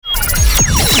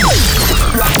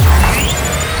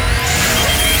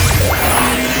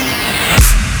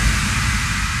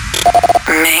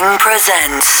Ming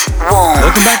presents Warmth.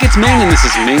 Welcome back, it's Ming, and this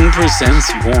is Ming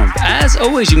Presents Warmth. As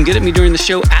always, you can get at me during the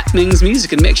show at Ming's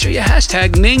Music, and make sure you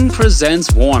hashtag Ming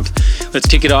Presents Warmth. Let's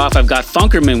kick it off. I've got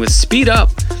Funkerman with Speed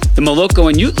Up, the Moloko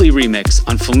and Utley remix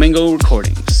on Flamingo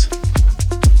Recordings.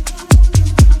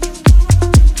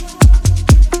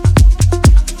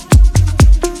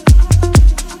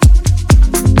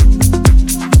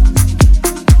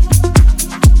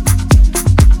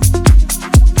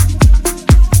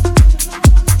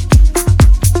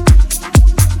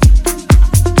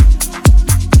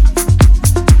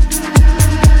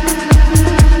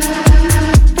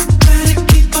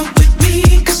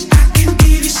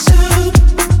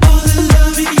 All the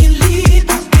loving you need,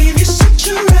 I'll give you such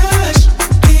a rush.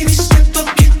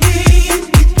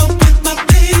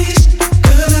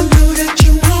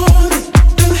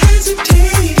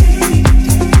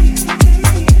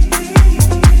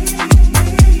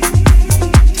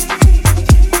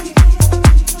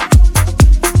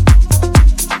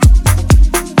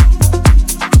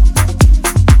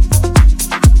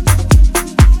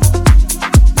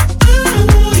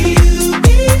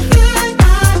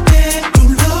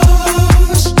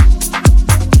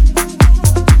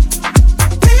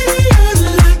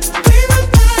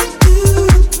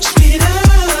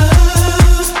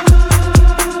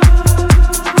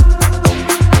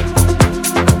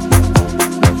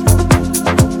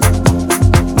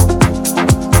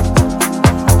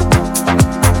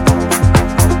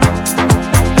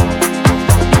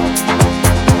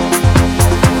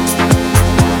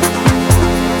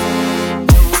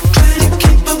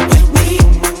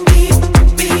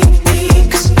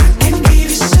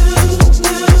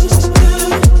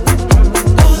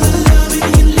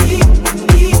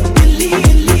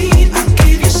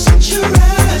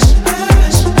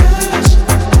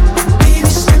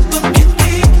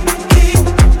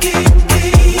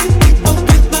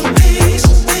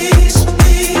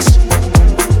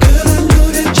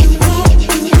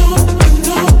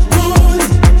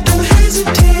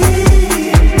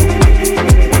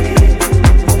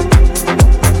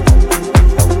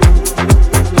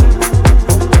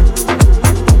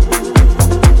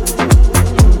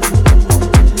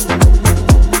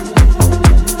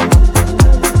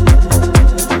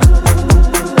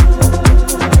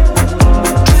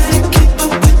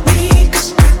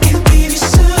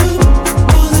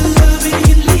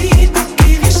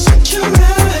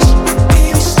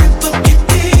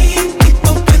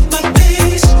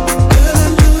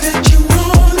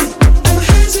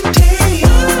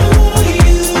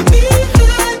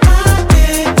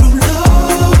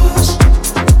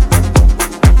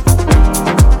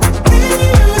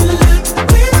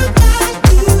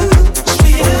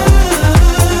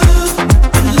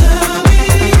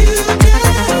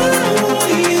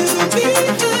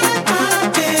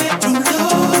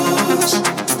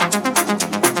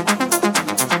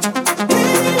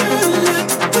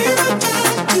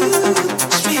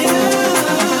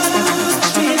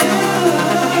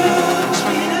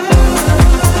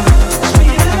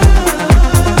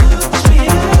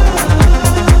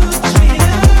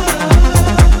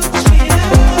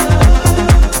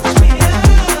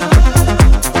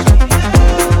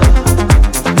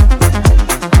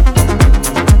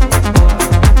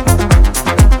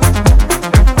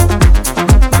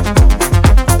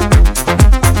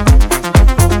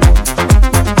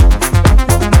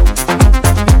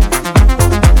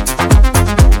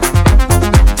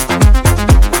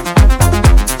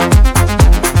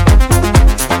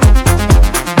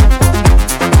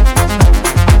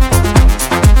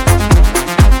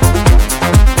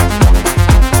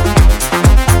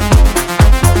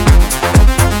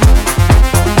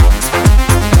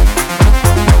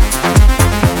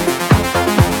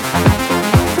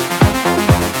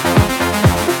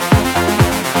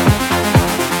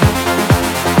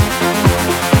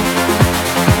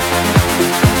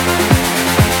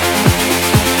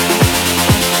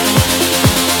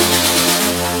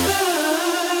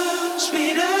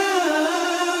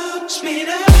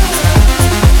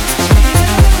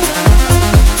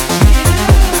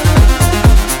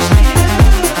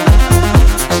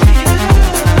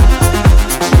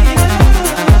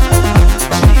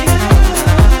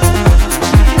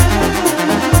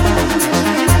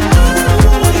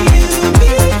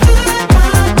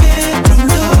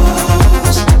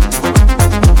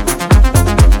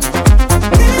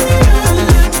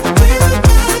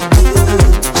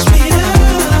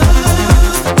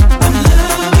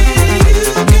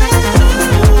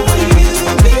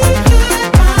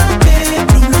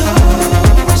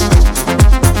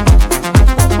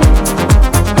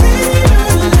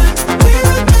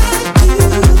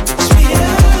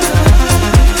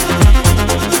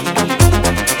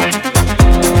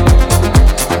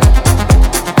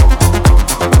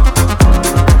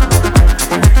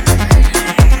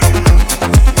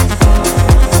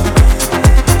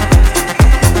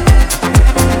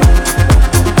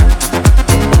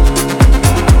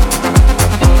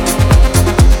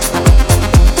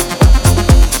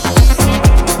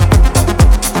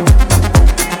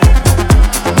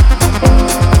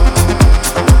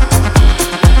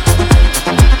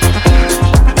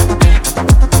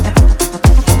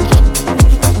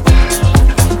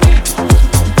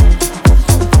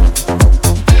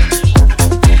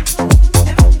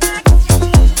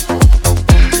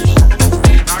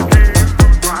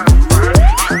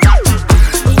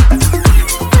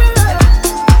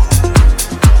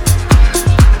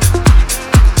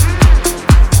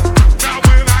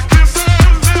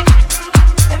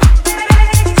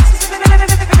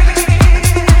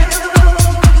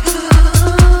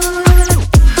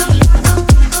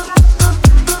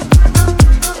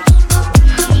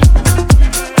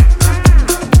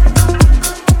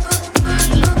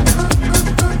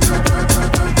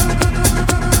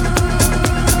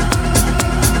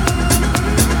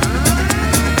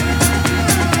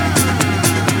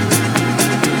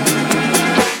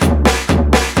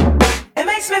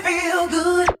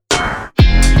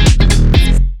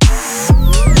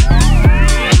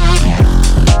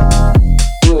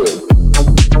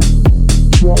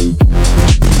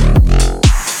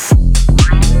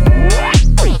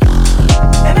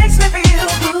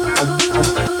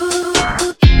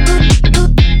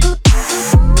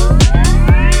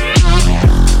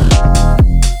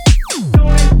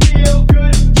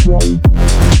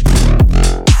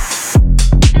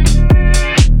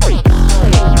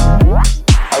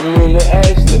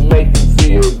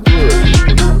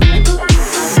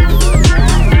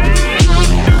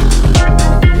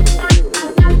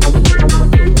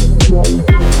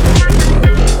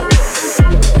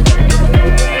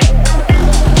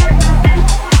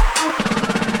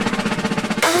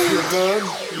 feel good?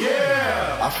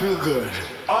 Yeah. I feel good.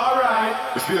 All right.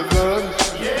 You feel good?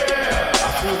 Yeah.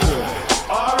 I feel good.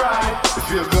 All right. You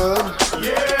feel good?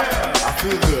 Yeah. I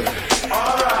feel good.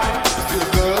 All right. You feel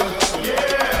good?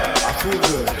 Yeah. I feel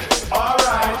good. All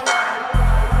right.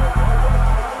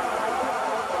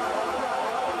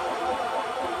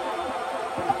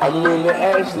 I'm gonna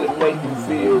actually make you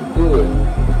feel good.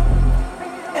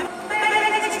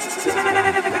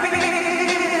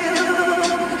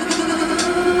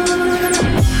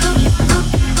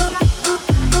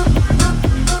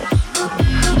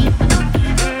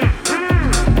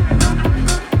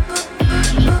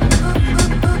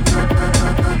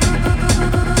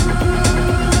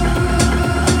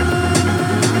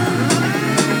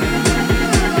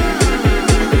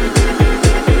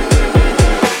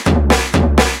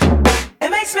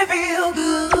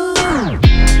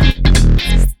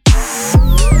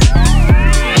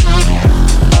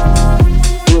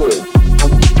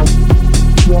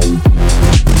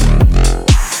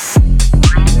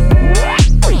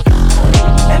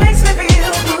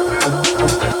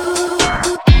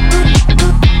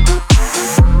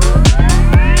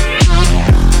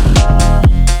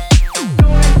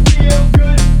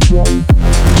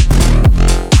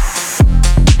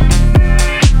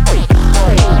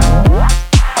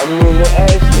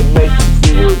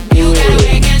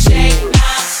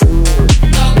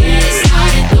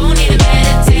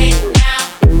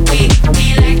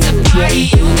 Like to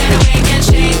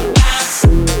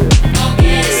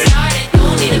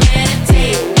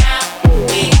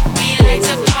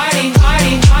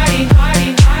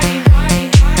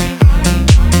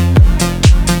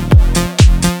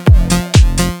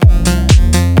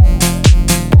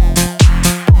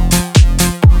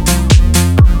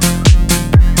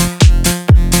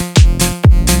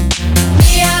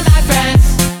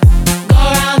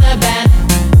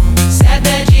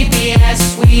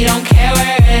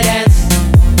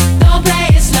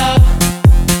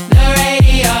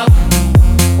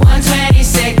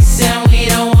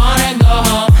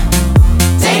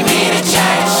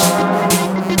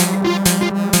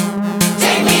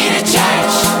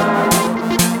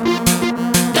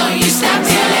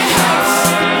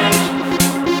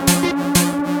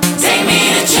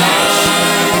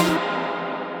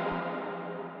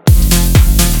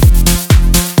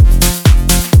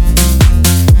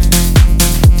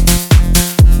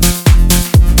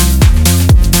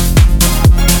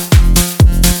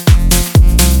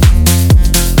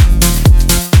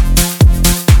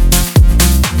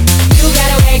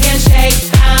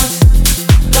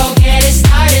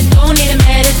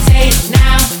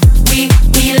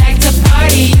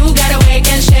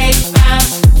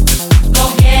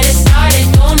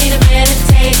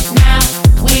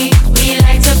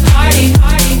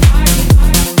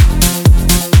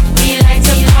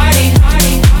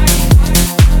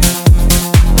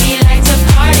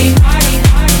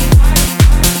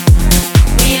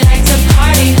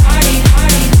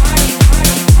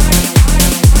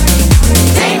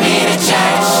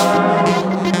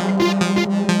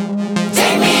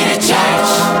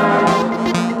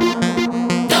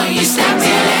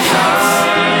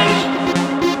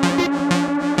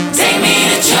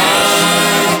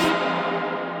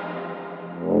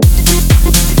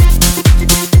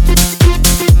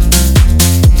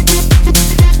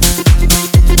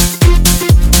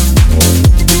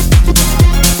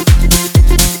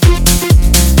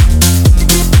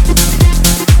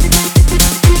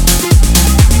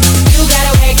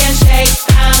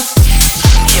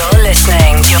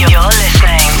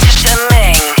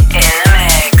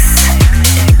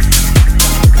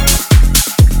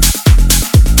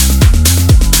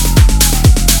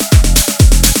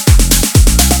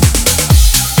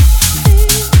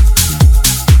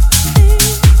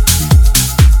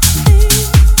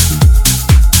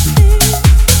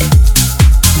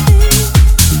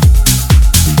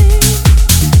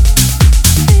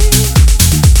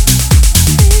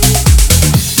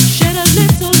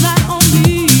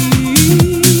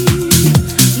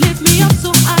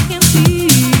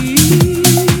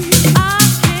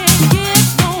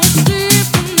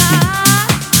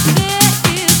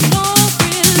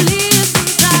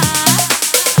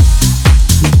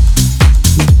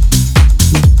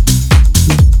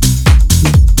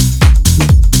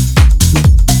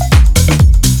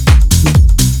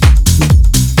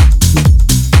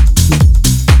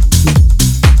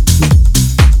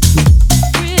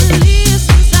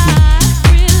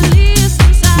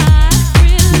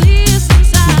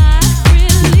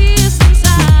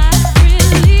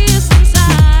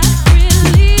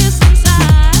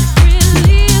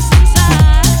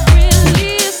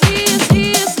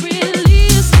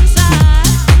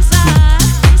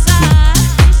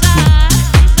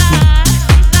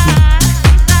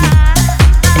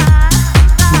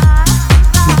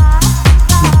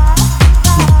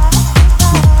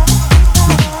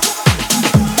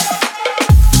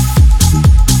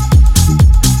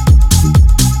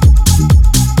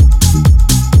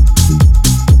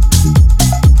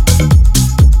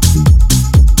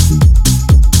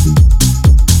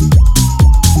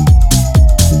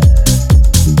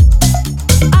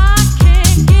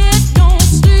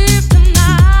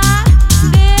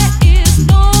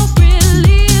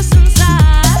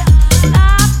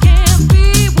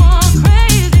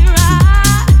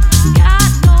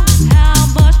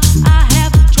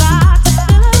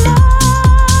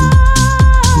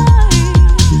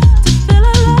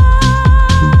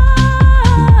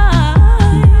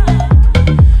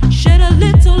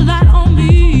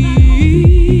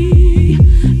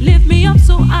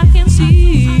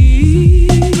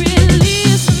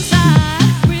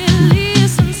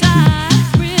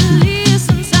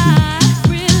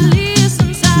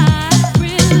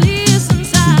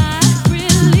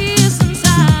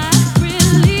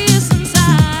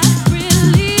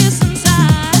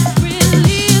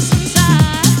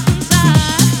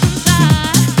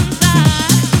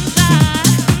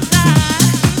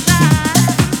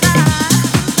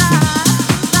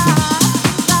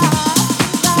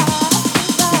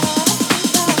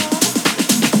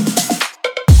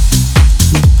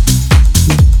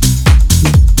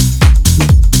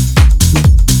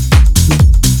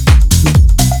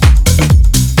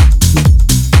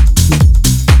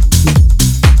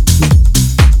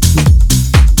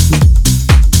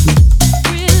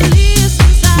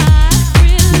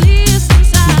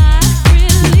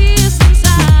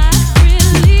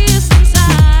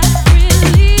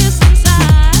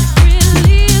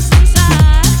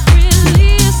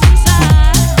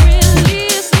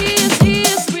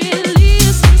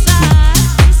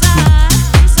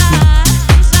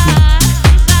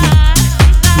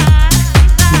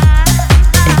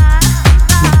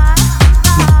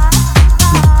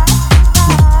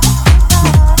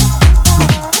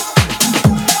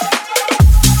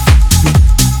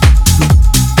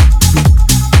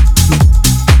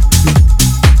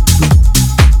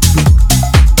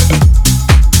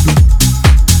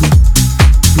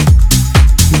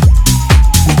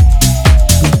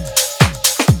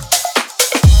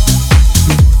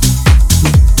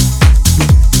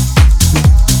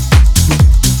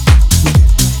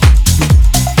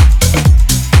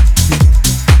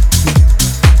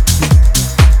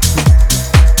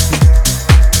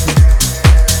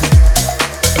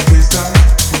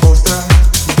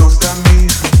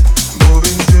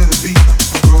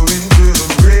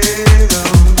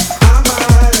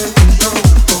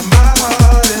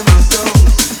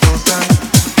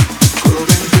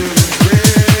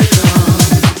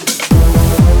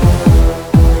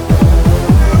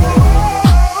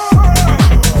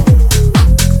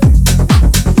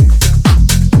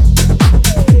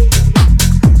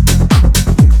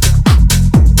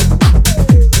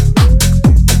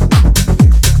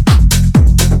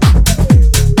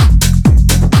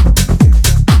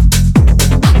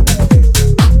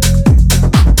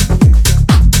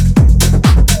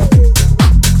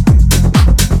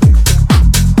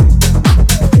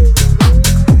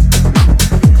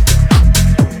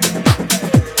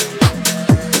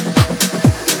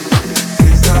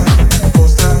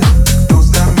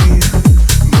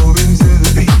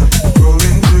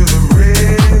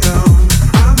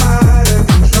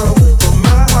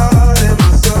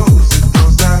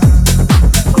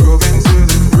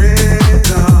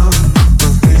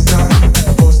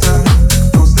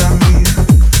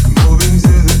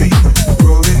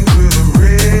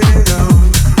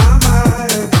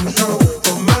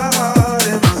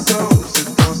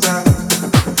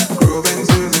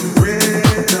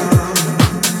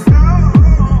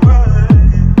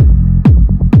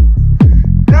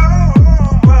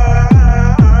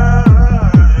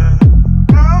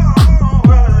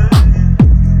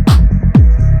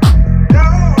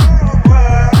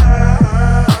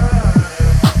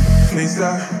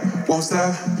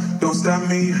don't stop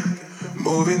me.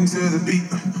 Moving to the beat,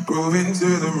 grooving to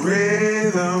the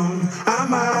rhythm.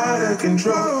 I'm out of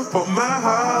control for my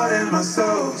heart and my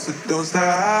soul. So don't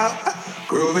stop,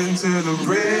 grooving to the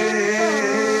rhythm.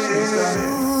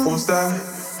 Won't stop,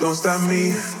 don't stop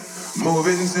me.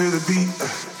 Moving to the beat,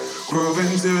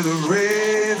 grooving to the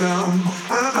rhythm.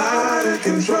 I'm out of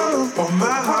control for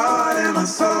my heart and my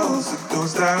soul. So don't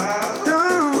stop,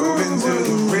 grooving to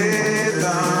the rhythm.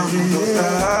 Don't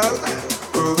stop,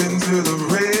 grooving to the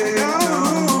rhythm.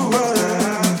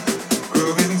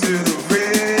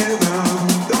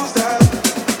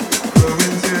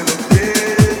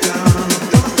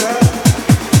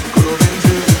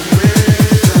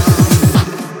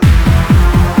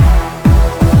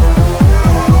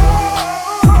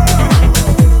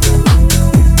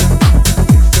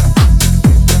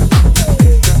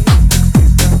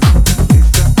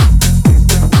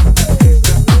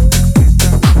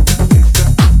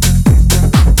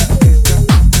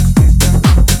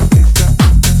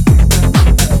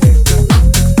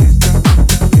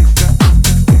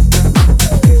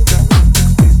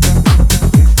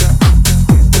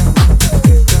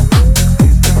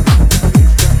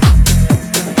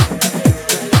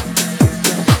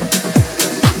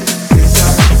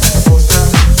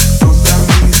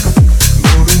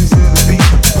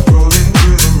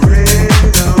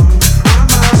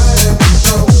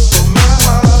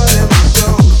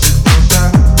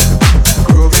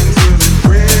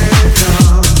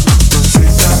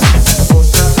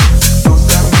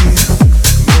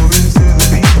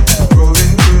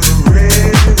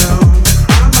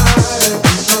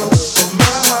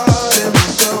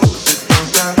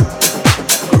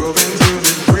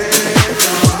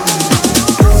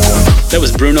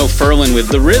 With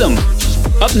The Rhythm.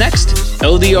 Up next,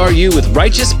 LDRU with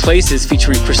Righteous Places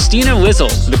featuring Christina Wizzle,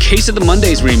 the Case of the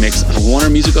Mondays remix of Warner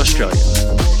Music Australia.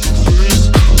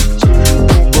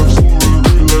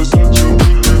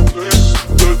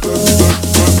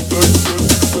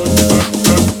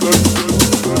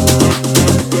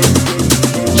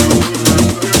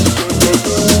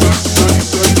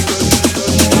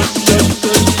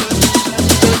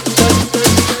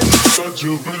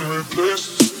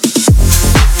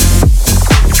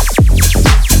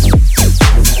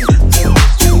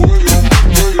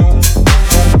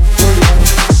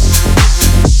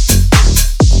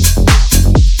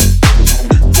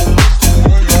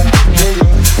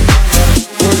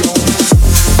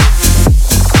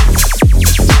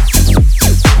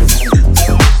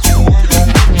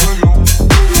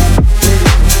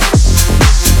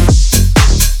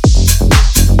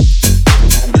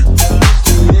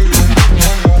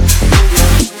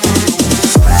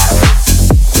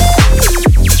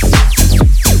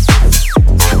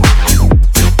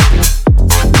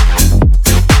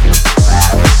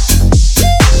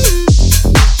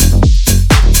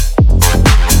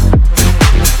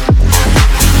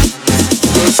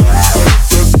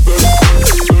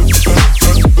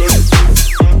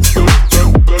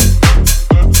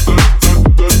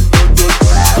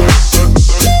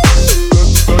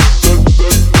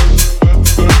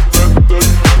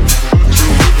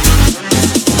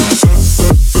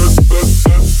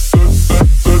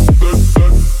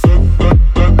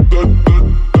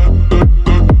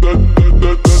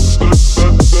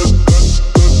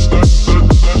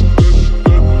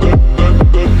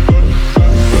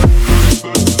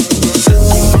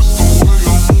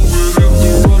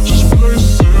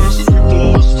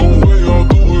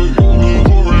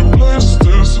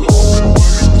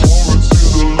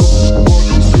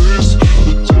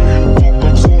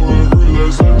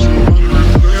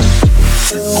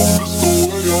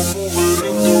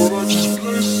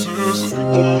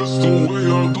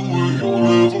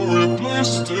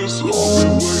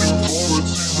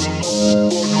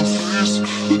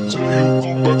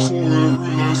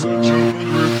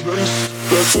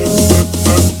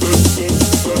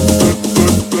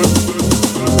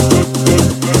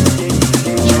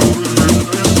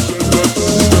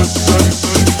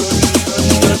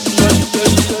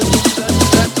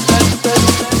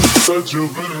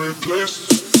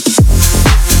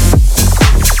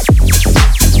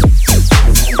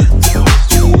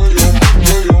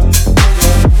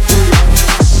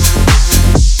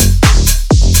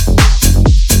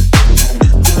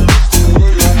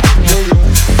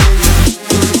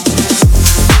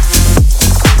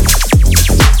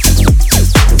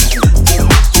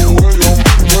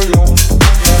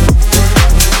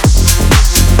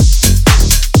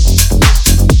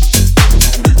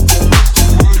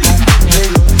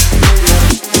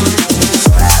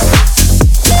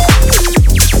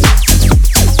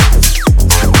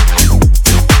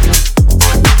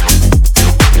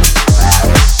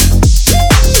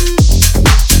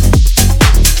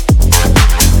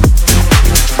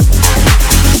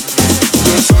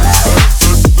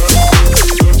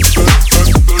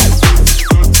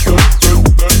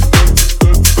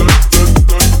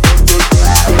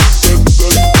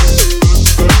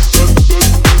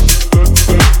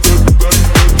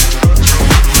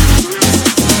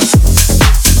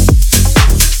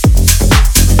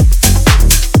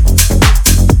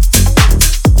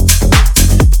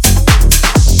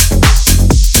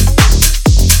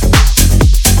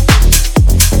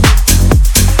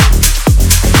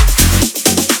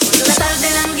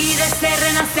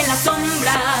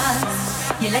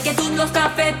 en la quietud los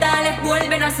cafetales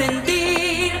vuelven a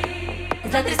sentir.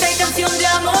 Es la triste canción de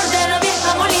amor de la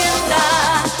vieja molienda,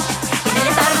 en el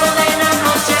letargo de la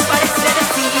noche parece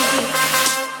decir.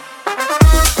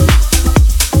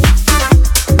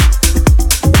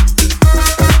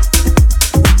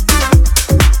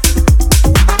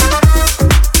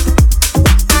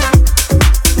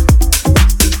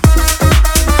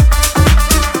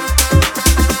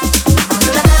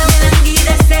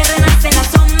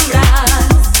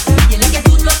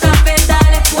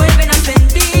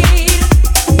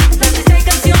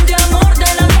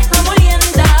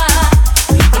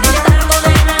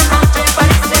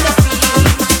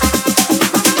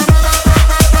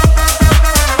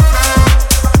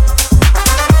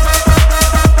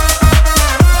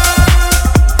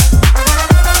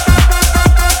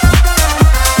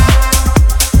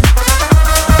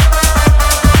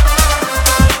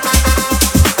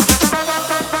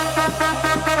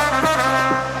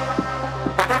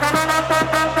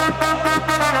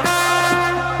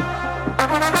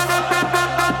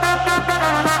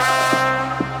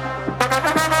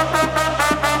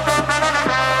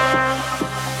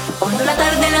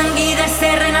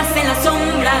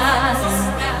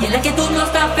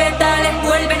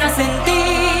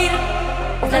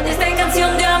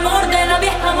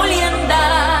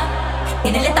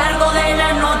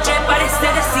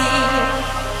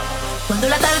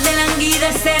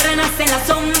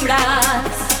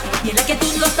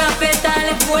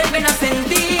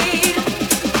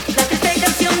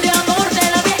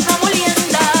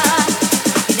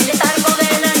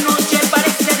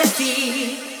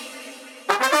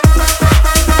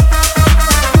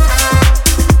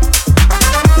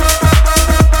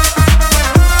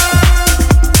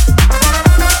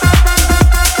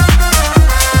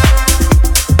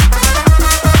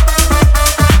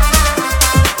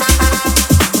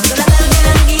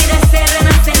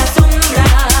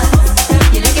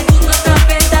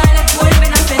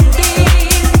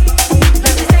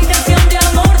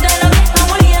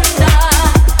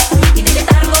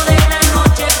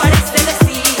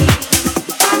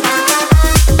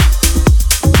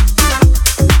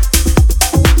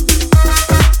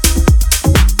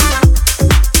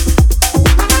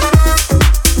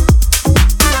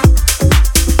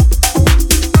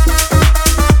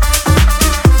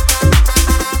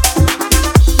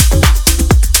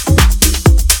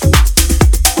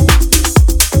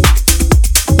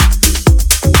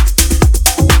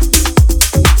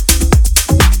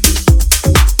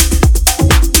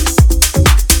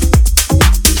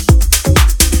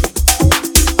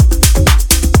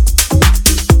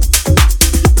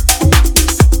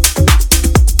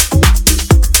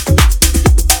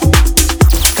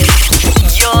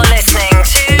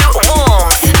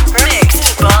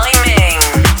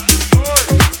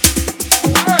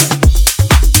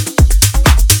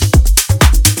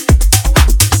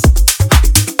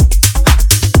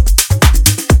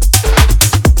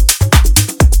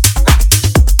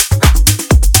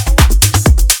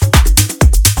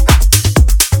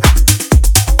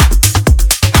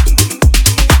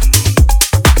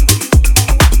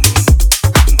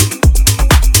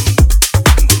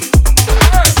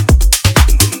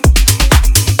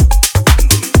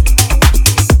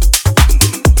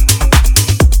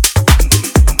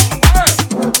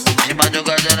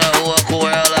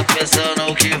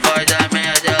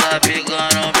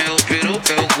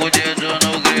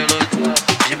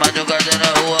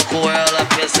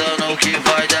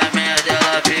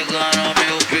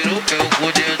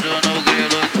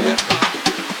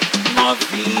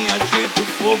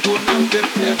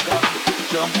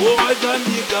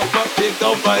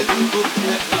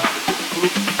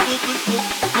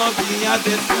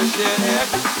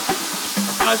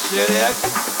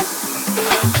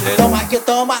 Toma que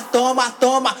toma, toma,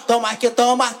 toma, toma que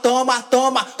toma, toma,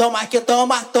 toma, toma que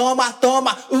toma, toma,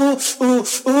 toma,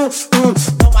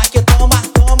 toma que toma,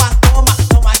 toma, toma,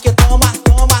 toma que toma,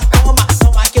 toma, toma,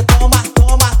 toma que toma,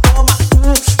 toma, toma,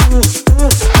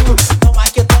 toma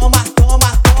que toma,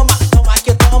 toma, toma, toma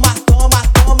que toma, toma,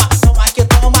 toma, toma que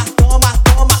toma, toma,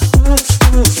 toma,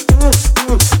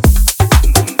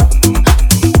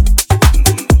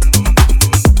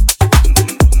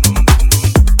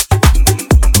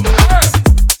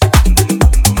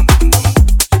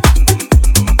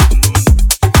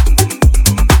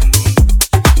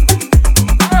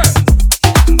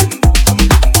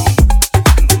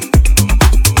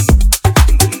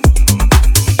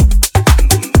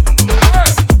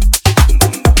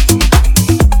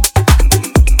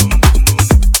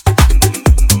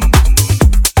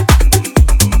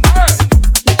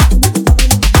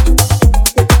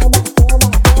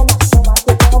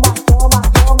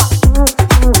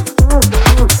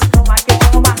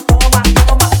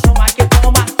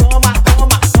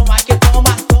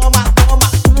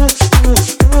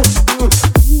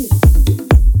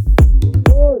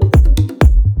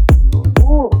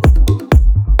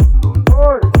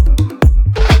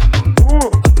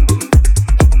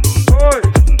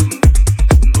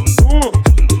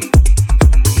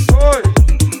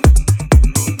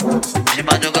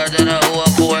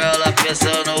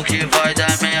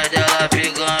 merda, ela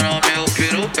pegando meu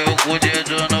piru, eu com o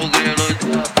dedo no grelo.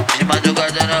 De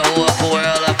madrugada na rua com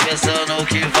ela, pensando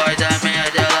que vai dar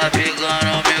merda, ela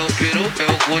pegando meu piru,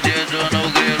 eu com o dedo no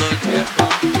grelo.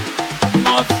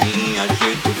 Novinha,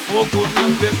 jeito fogo na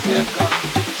pepeca.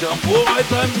 Chamou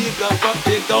as amigas pra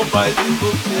pegar o baile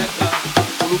do pega.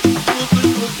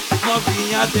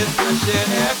 Novinha desce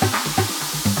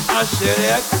a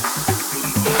xereca.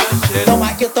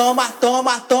 Toma que toma,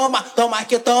 toma, toma, toma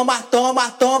que toma,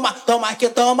 toma, toma, toma que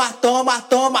toma, toma,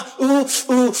 toma,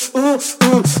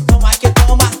 toma que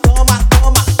toma, toma,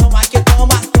 toma, toma que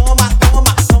toma, toma,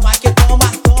 toma, toma que toma,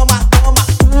 toma, toma,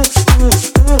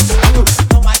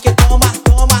 toma que toma,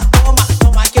 toma, toma,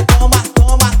 toma que toma,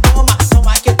 toma, toma,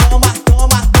 toma que toma,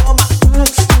 toma, toma.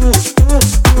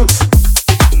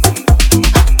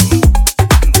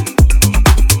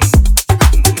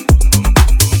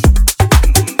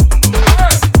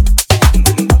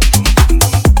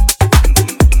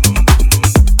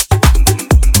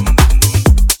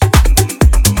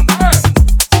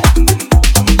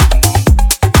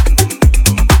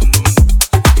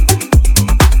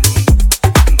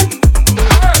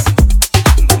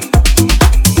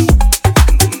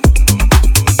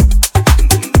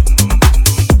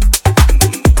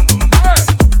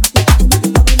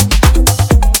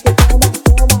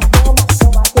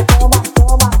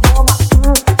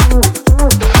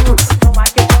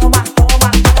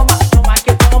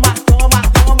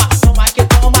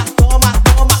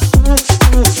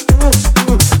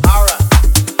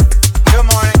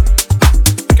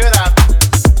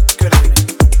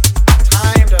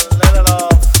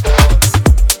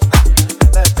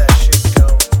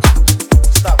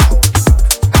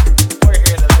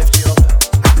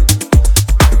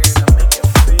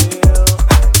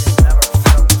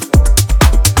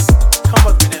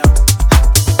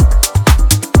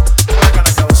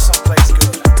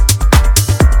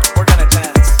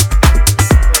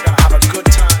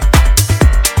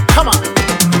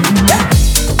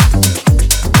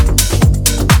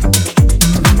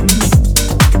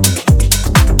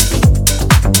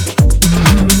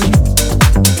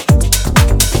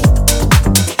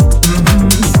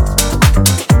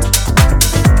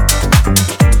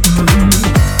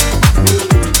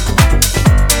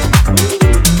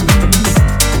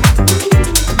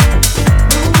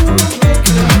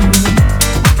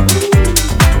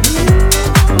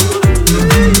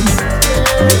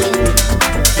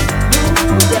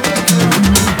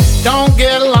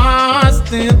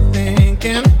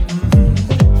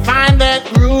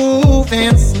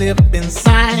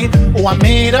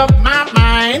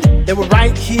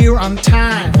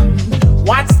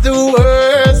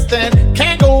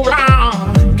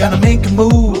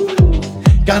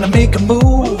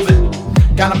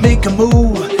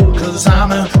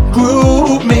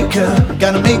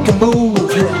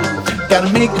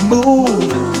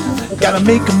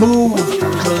 Make a move,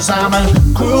 cause I'm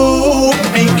a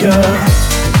groove maker.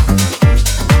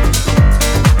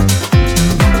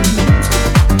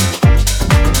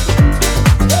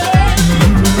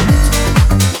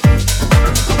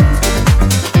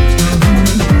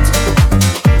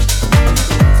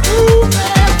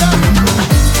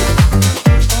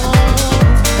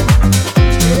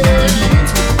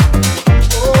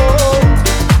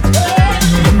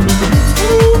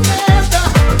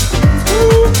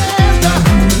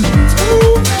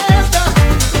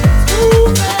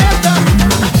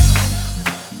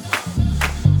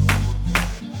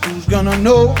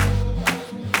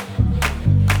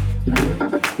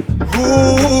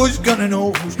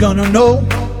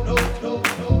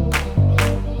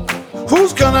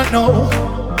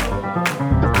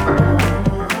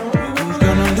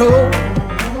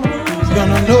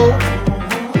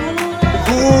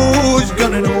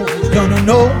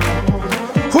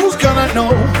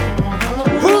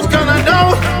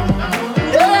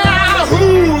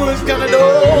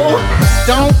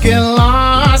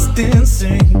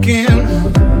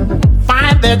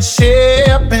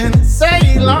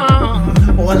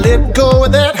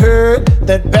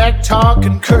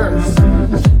 Talking curse.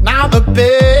 Now the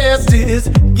best is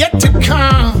yet to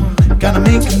come. Gotta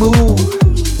make a move.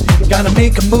 Gotta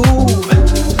make a move.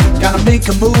 Gotta make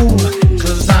a move.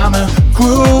 Cause I'm a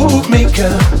groove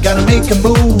maker. Gotta make a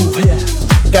move.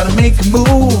 Gotta make a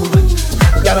move.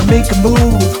 Gotta make a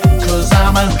move. Cause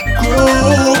I'm a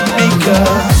groove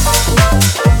maker.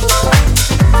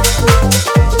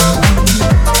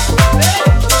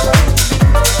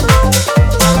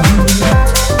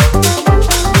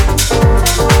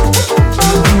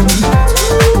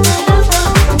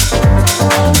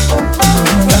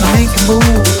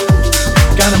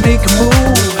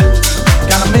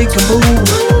 Make a move,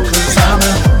 cause I'm a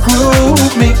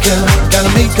groove make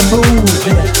a move,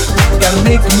 gotta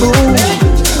make a move,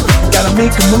 gotta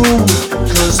make a move,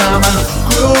 'cause I'm a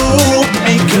groove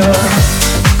maker.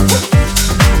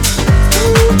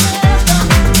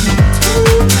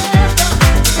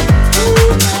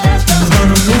 Who's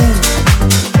gonna move?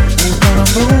 Who's gonna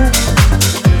move?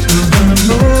 Who's gonna move? Who's gonna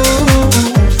move?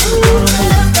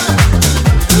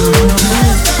 Who's gonna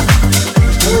move?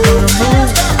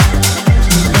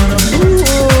 Who's gonna move? Who's gonna move?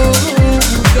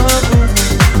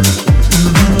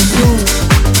 Who's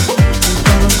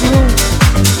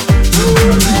gonna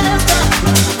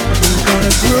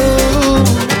move?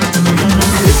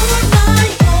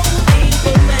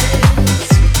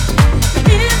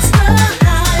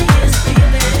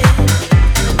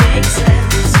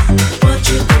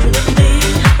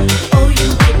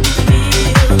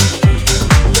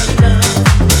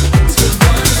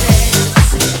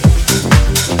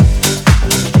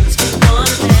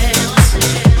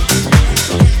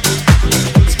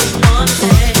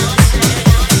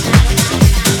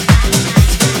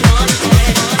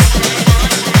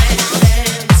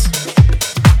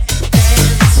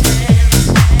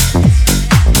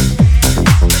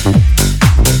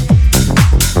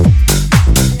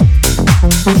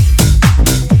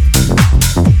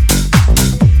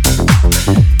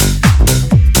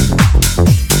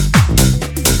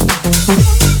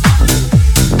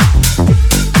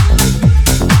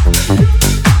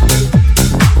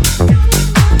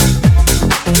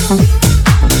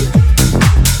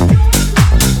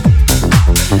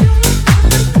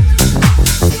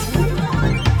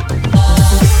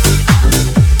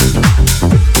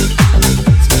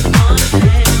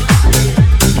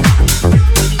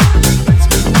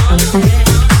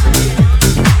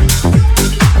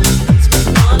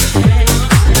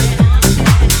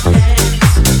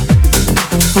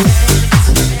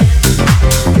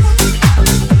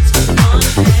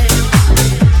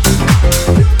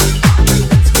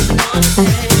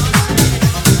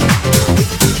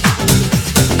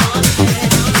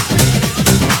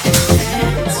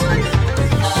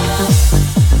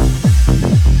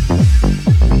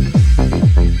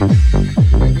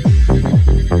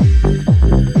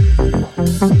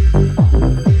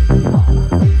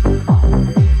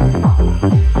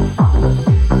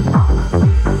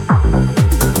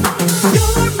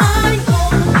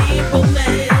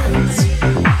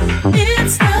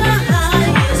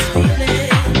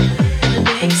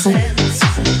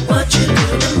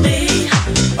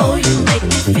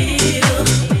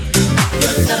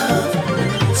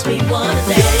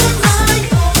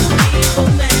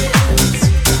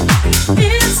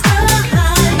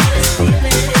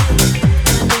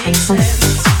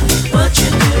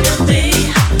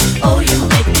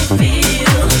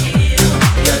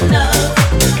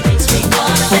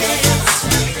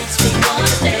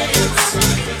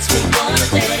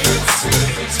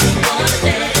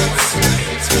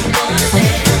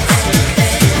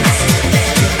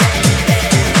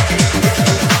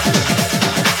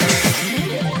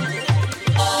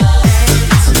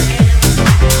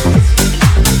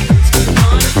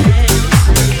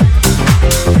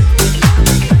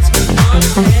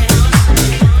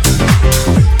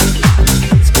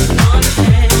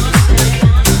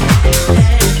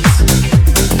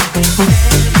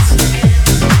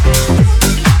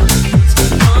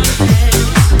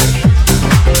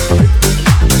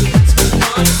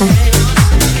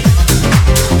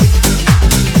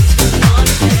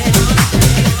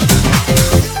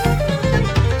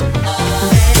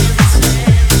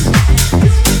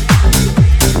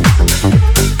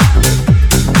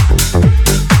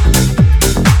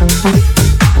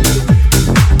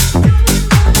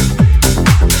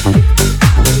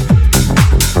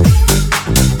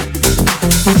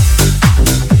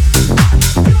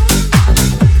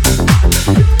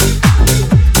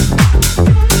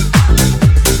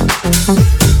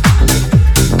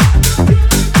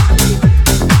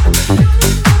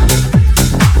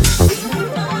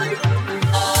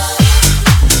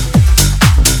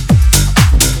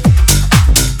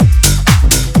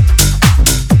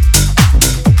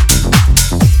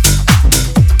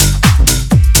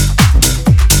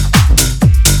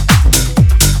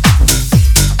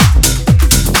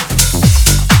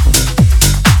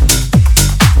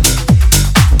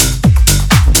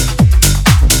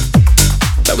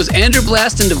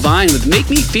 Blast and Divine with Make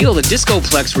Me Feel, the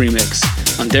Discoplex remix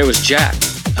on There Was Jack.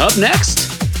 Up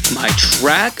next, my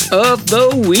track of the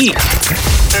week.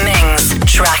 Ming's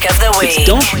track of the week. It's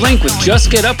Don't Blink with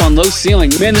Just Get Up on Low Ceiling.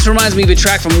 Man, this reminds me of a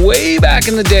track from way back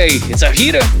in the day. It's a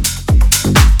heater.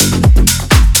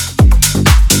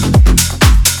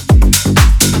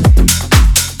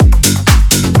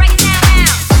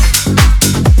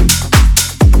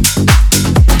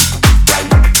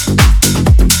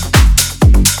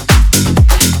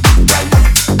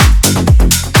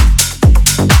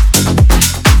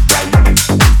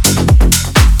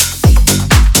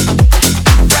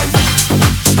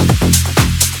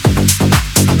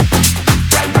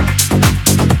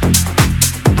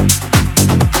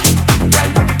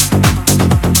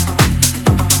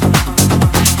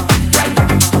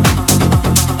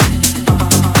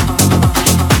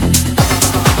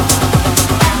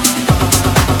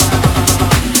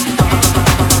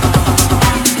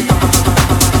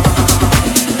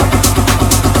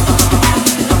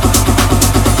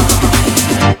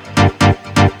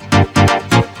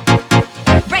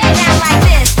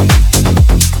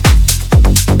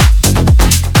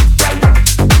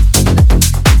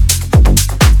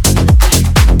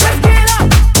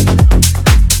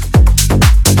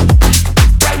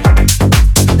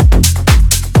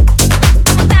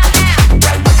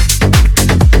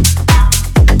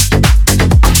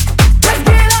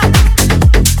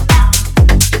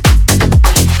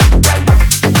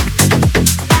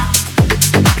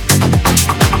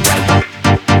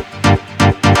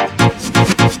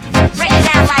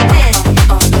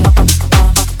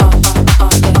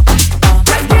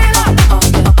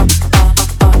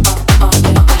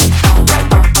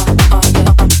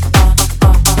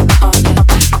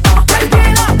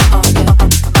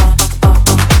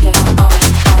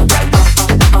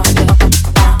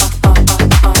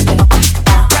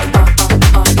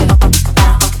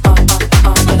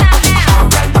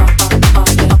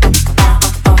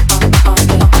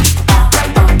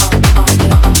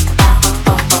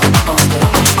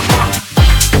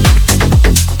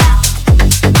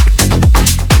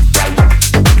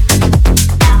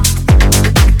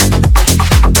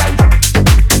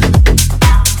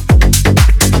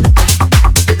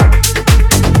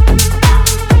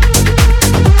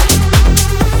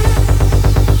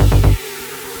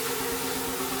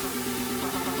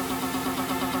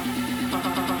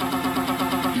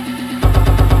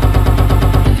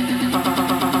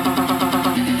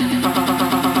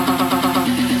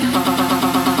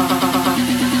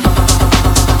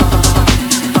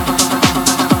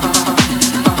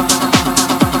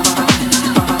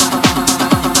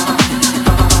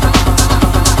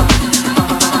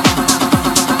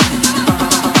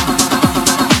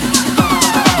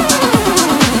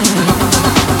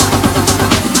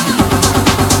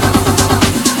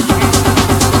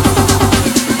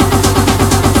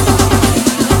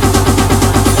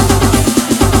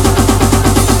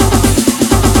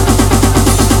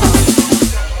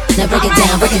 it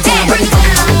down, break it down, break it down.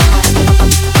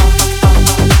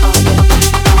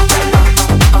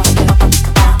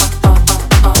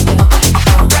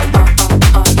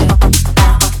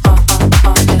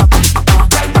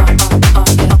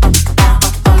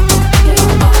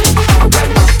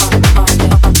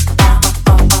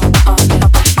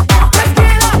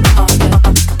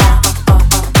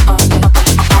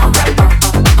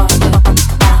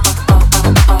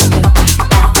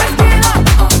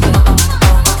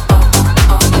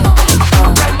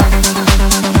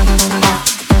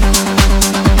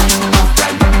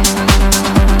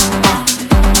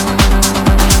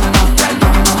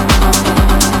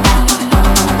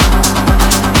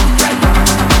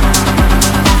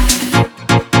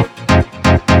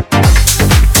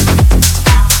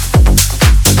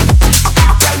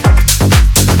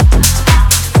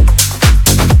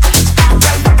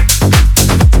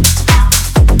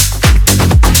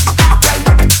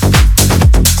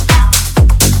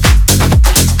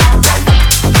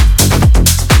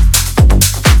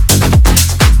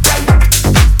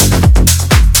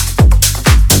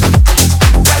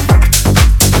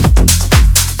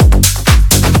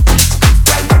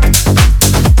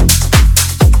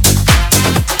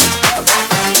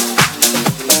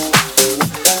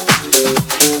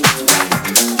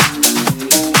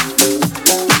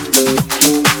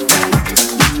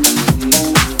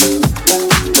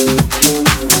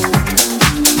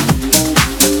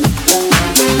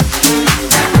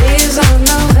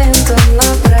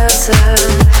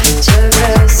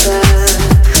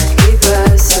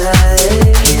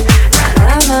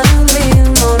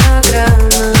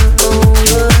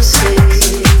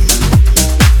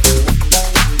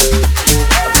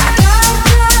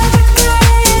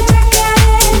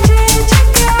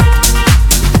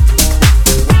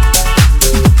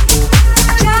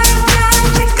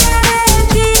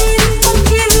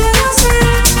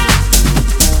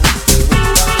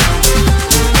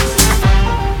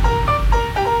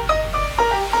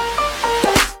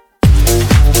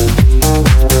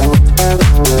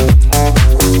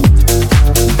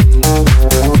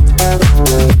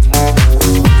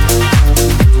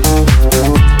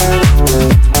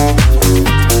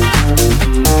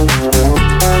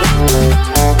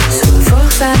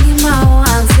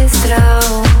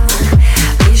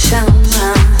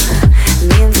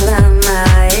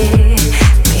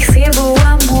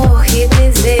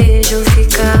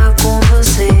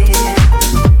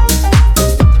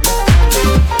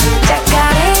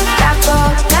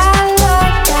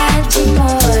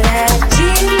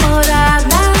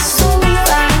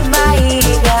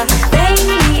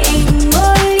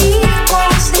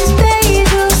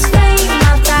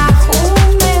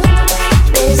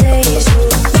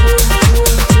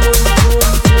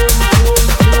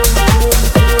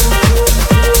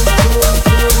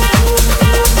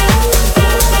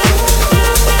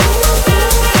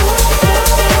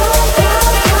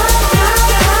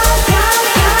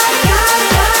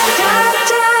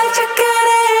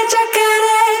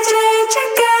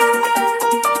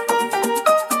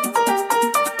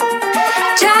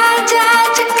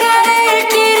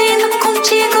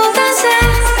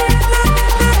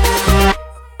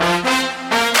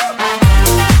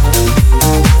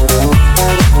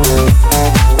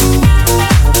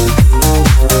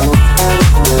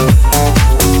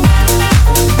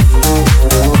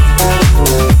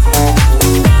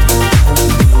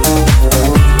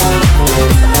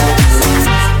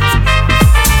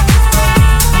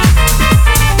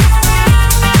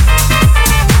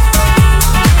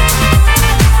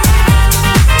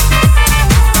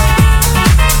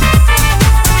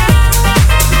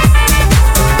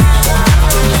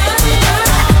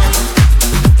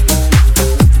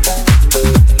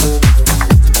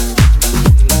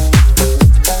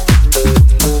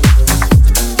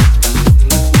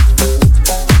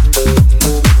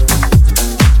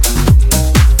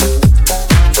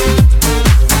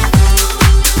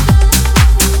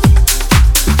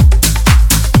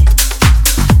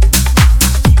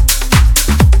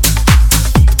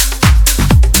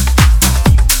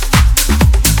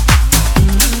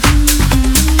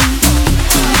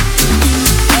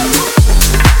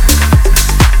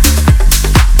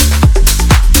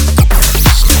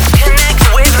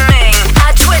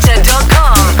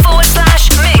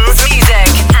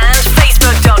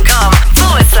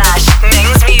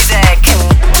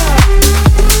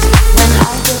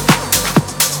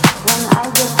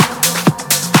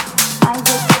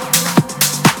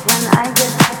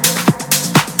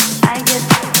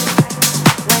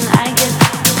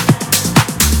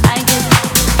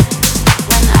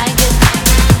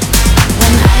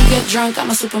 drunk,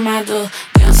 I'm a supermodel.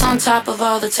 Dance on top of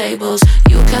all the tables.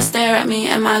 You can stare at me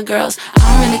and my girls. I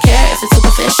don't really care if it's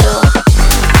superficial.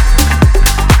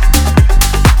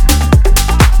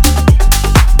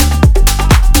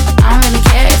 I don't really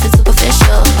care if it's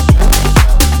superficial.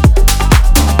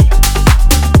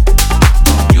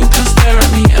 You can stare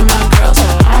at me and my girls.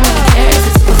 I don't really care if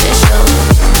it's superficial.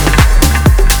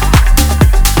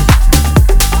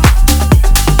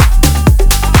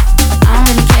 I don't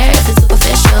really care if it's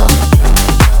superficial.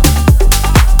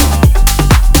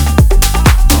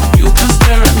 You can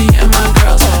stare at me and my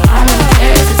girls. I don't really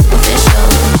care if it's superficial.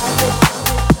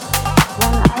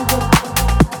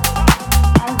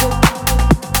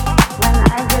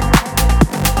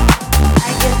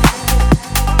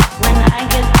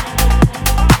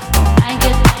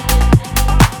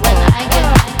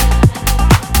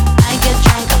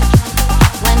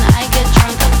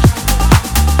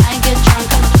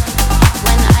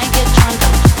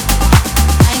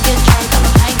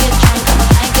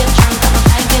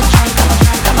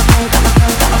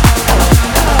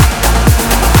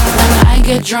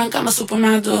 Drunk, I'm a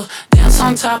supermodel. Dance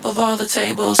on top of all the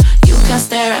tables. You can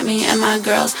stare at me and my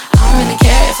girls. I don't really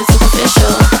care if it's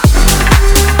superficial.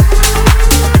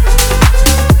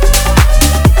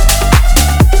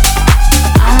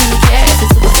 I don't really care if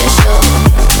it's superficial.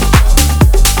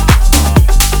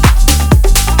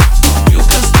 You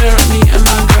can stare at me and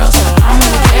my girls. I don't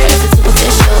really care if it's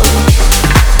superficial.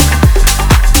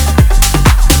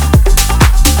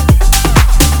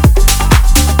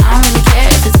 I don't really care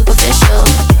if it's superficial.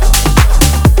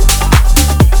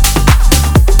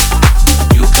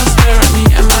 You can stare at me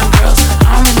and my girls. I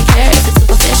don't really care if it's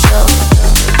superficial.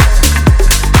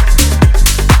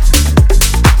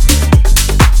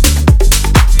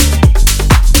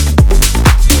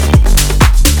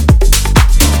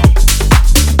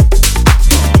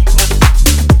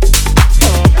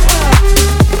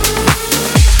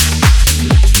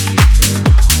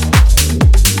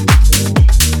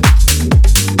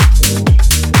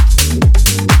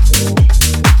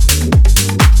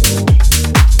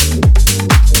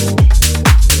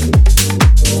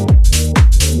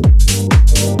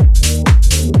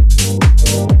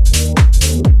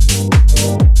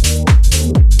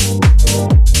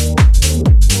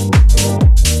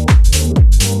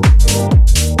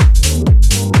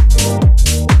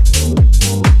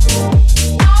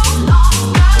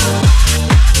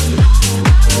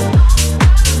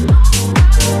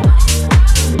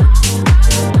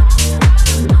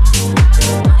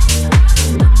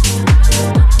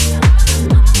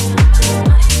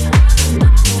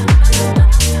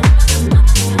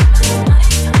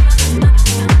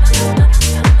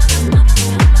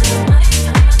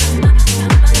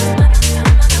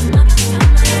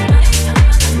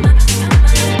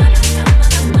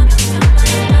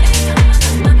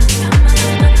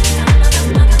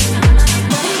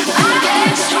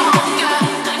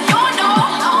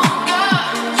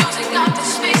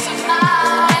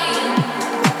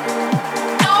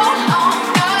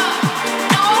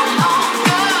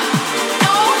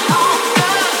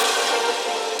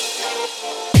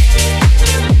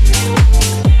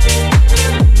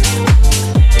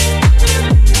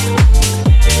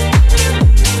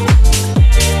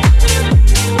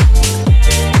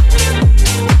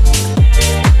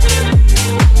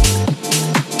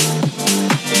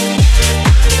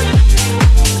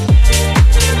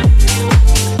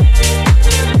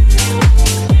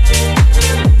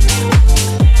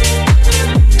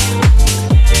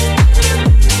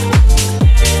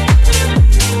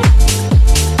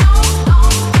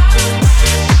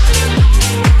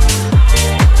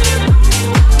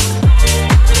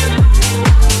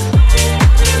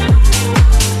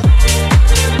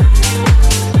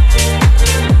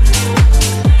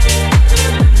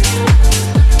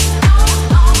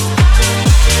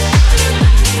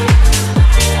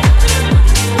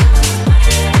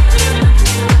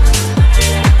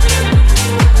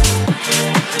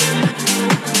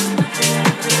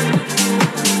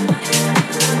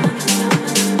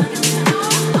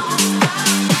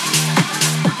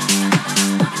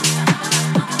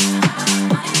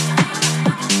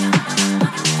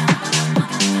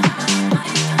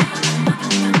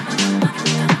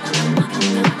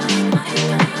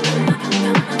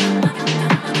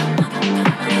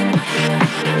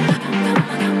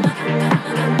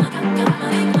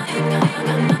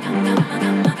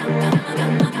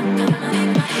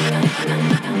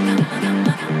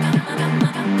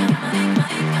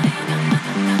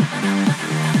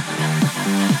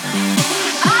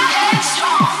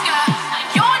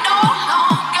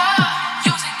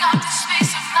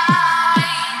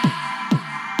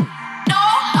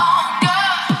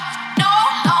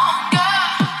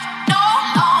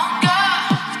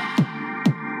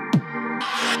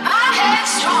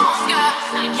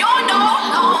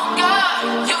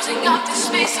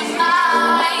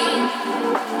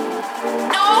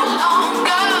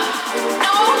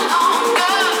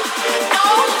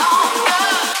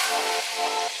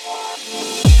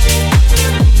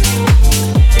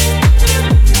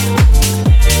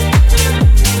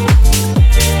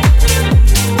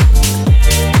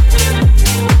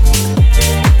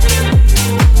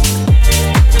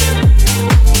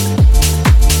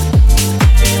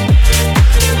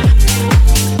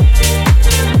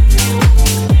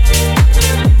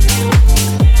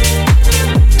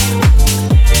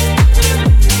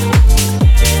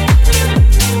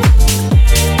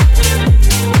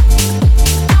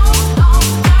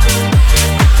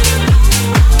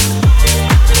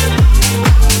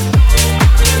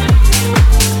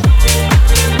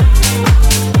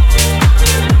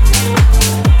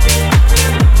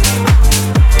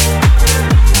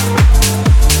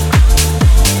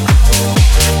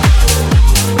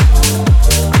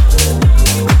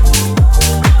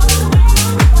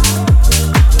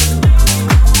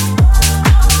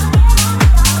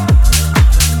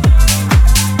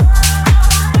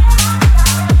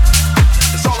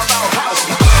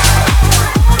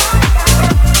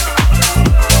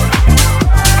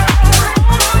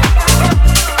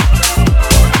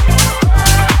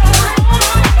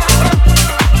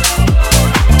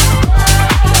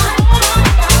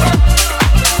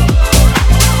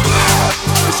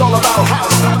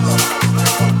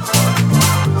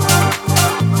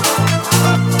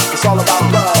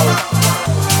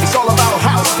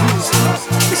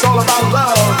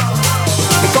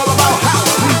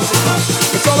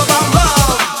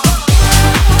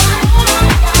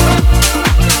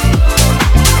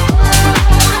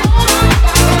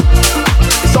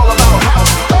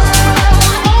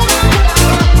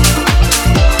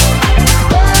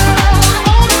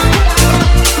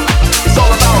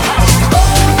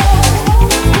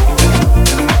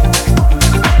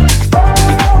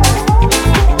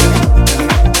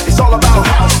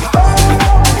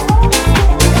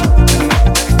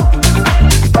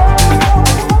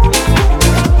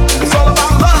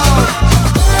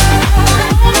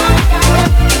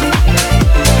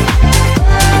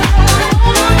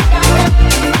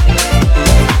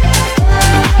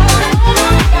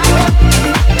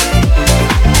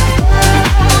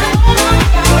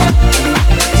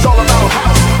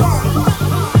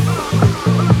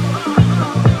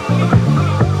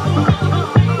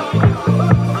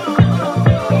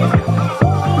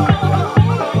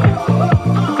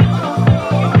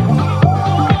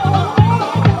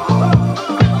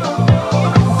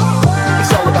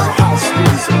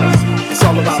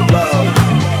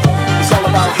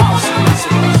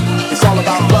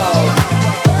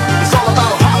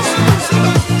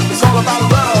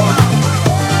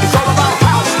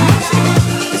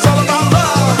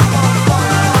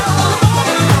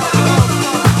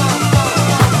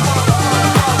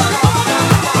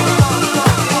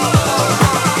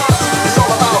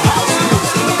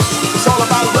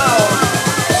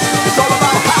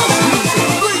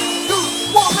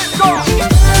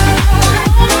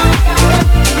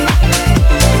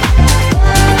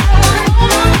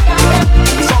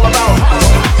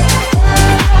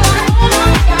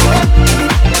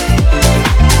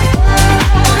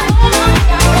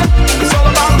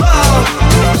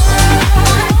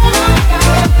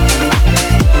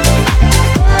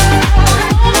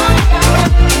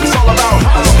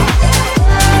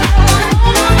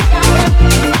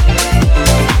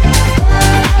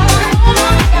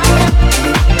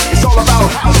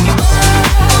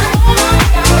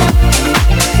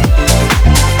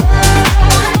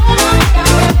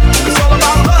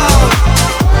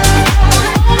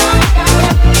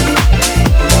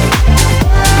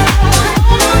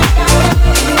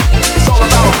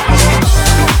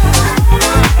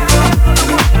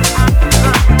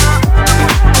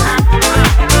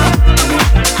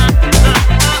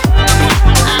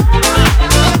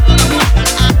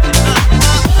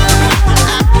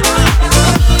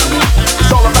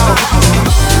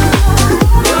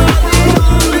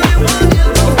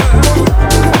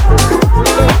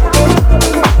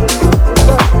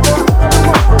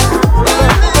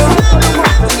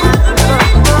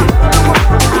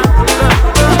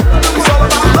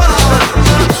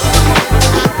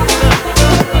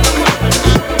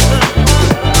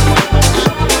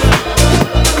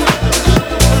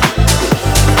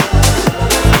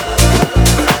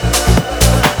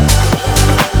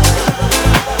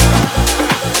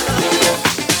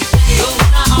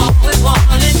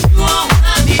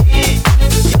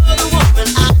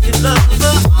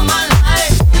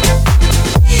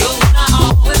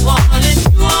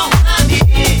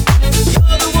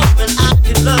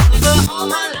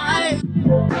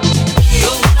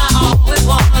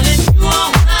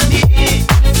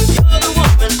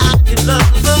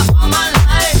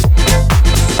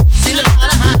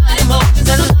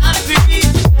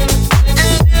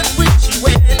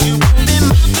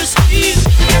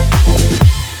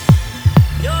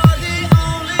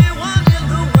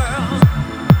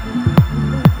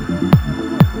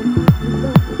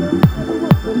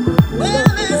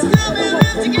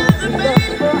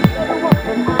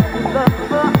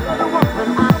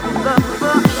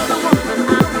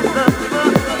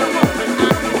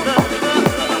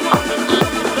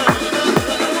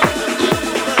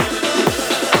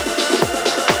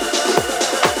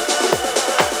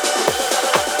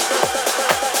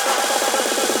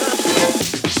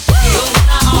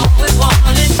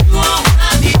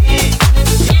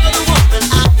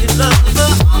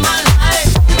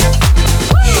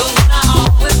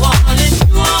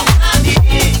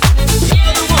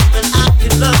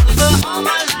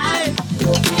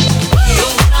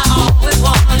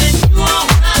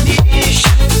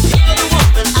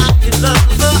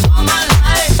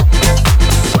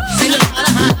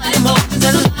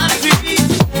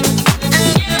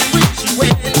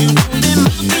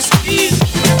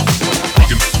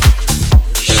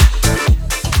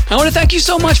 Thank you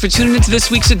so much for tuning into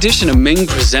this week's edition of Ming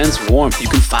Presents Warmth. You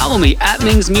can follow me at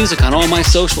Ming's Music on all my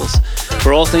socials.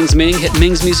 For all things Ming, hit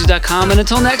mingsmusic.com, and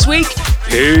until next week,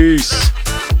 peace.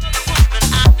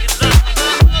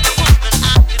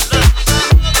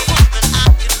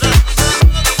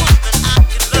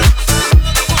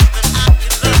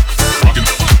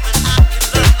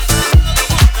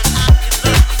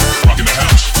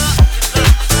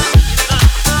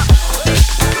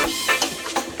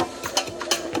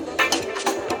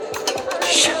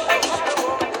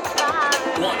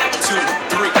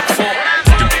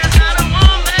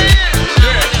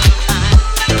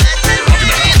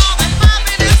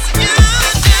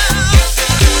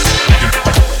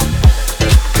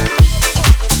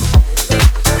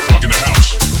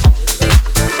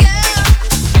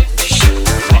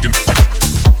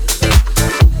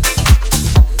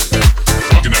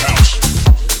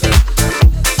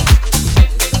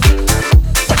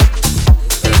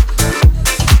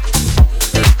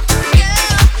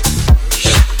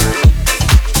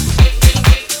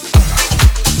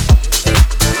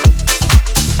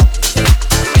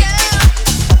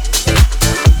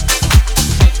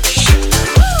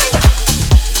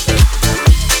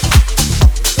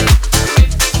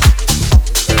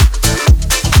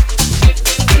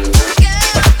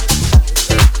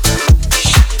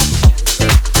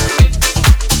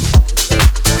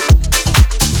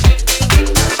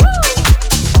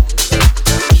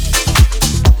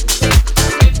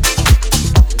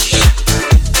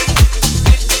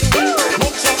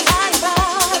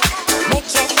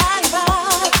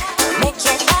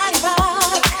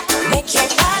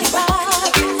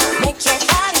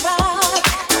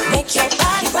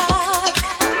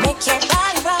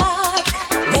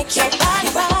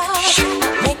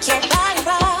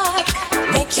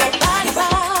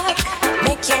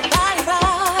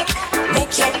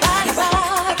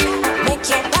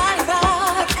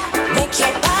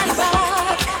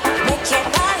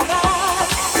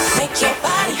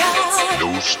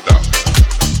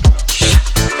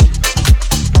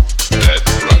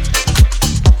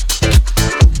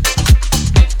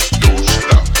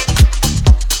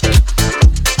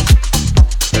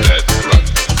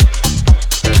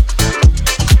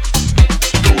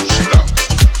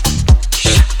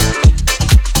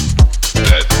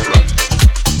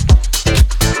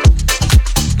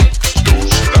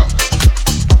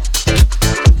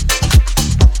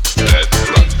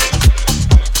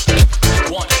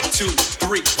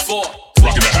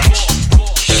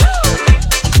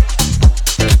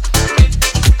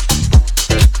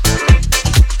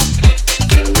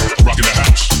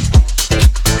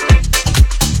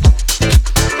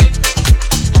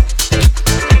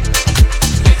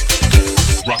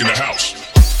 in the house.